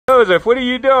Joseph, what are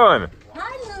you doing?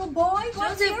 Hi, little boy.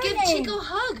 What's Joseph, your give name? Chico a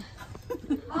hug.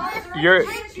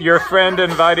 Your friend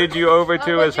invited you over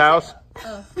to his house?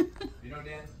 Oh. You know,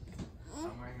 Dan,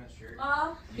 I'm wearing that shirt.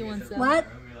 He wants that. What?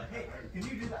 Hey, can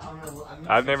you do that?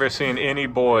 I've never seen any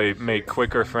boy make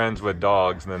quicker friends with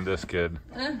dogs than this kid.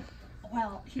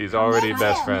 Well, He's already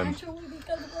best friends. Naturally,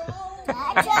 because we're all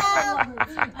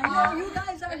I know you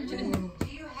guys are too. Do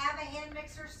you have a hand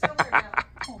mixer still or no?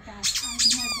 Oh gosh, I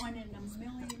haven't had one in a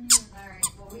million years. All right.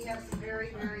 Well, we have some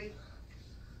very, very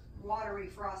watery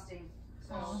frosting.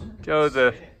 So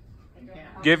Joseph,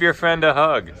 give your friend a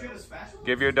hug.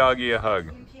 Give your doggy a hug.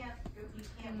 you can't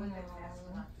whip it fast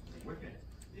enough. Whip it.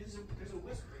 There's a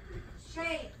whisk right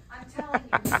Shay, I'm telling you,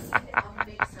 you need it on the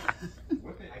mixer.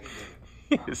 Whip it. I can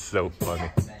do it. It's so funny.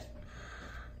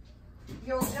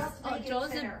 You'll just make it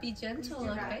Joseph, thinner. be gentle,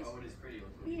 okay? Oh, it is pretty.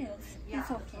 He is. Yeah, He's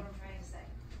that's okay. what I'm trying to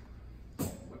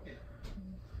say. Whip it.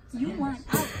 You want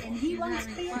out, and he wants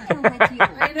to be in there with you.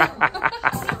 I know.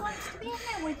 He wants to be in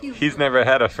there with you. He's never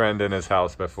had a friend in his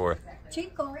house before.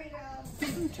 Chico, give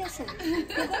him kisses. Give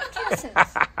him kisses.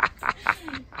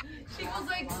 Chico's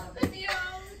like, let me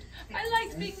out. I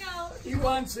like being out. He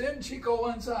wants in, Chico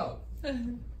wants out.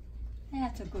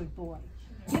 That's a good boy.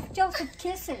 Give Joseph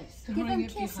kisses. Give him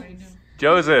kisses.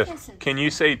 Joseph, can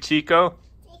you say Chico?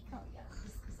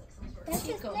 That's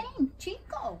his name,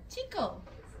 Chico. Chico.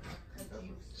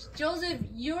 Joseph,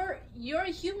 you're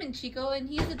a human Chico, and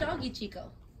he's a doggy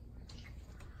Chico.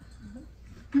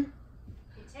 It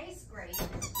tastes great. It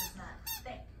does not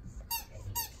stink.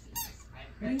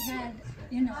 We had,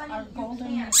 you know, our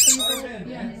golden retriever.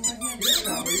 Yeah,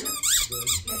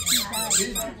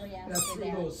 That's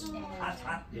through those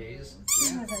hot days.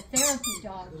 He was a therapy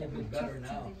dog that we took Better to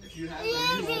now.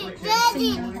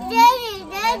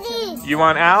 the You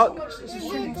want out?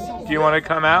 Do you want to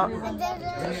come out?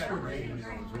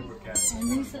 And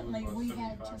recently we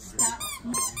had to stop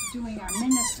doing our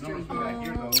ministry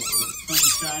there.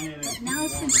 But now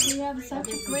since we have such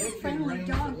a great friendly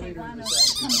dog, they want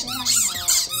us to come back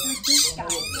with this guy.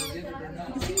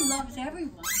 Because he loves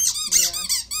everyone.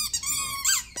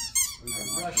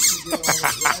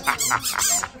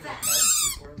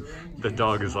 The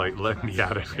dog is like, let me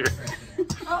out of here.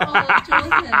 Joseph.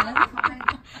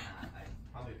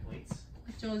 Probably plates.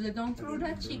 Joseph, don't throw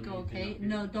that Chico, okay?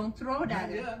 No, don't throw that.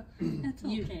 That's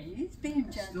okay. He's being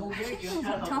gentle. He's a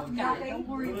tough guy. Don't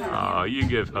worry about Oh, you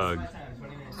give hugs.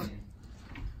 2019.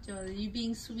 Joseph, you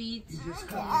being sweet.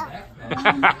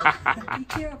 him. Be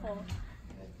careful.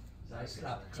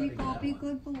 Chico, be a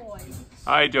good boy.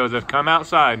 All right, Joseph, come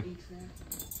outside.